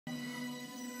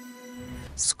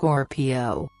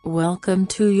Scorpio, welcome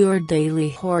to your daily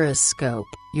horoscope.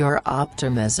 Your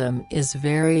optimism is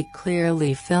very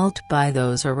clearly felt by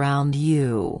those around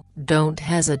you. Don't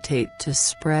hesitate to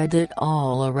spread it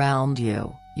all around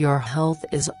you. Your health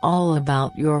is all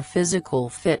about your physical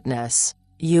fitness.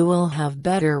 You will have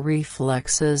better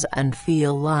reflexes and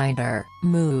feel lighter.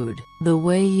 Mood. The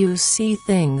way you see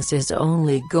things is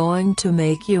only going to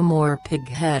make you more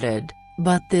pig-headed,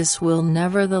 but this will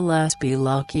nevertheless be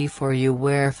lucky for you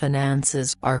where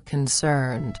finances are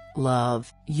concerned.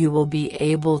 Love. You will be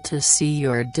able to see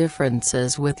your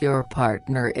differences with your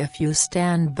partner if you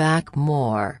stand back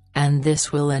more, and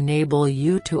this will enable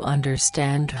you to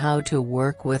understand how to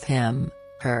work with him,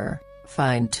 her.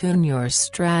 Fine-tune your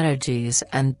strategies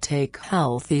and take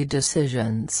healthy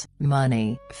decisions.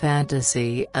 Money,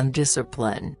 fantasy and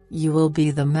discipline. You will be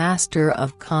the master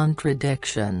of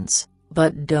contradictions,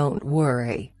 but don't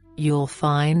worry, you'll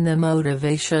find the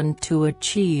motivation to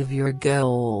achieve your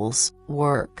goals.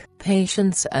 Work,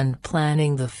 patience and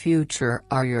planning the future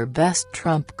are your best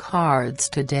trump cards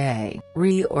today.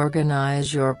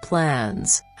 Reorganize your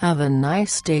plans. Have a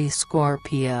nice day,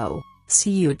 Scorpio.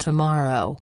 See you tomorrow.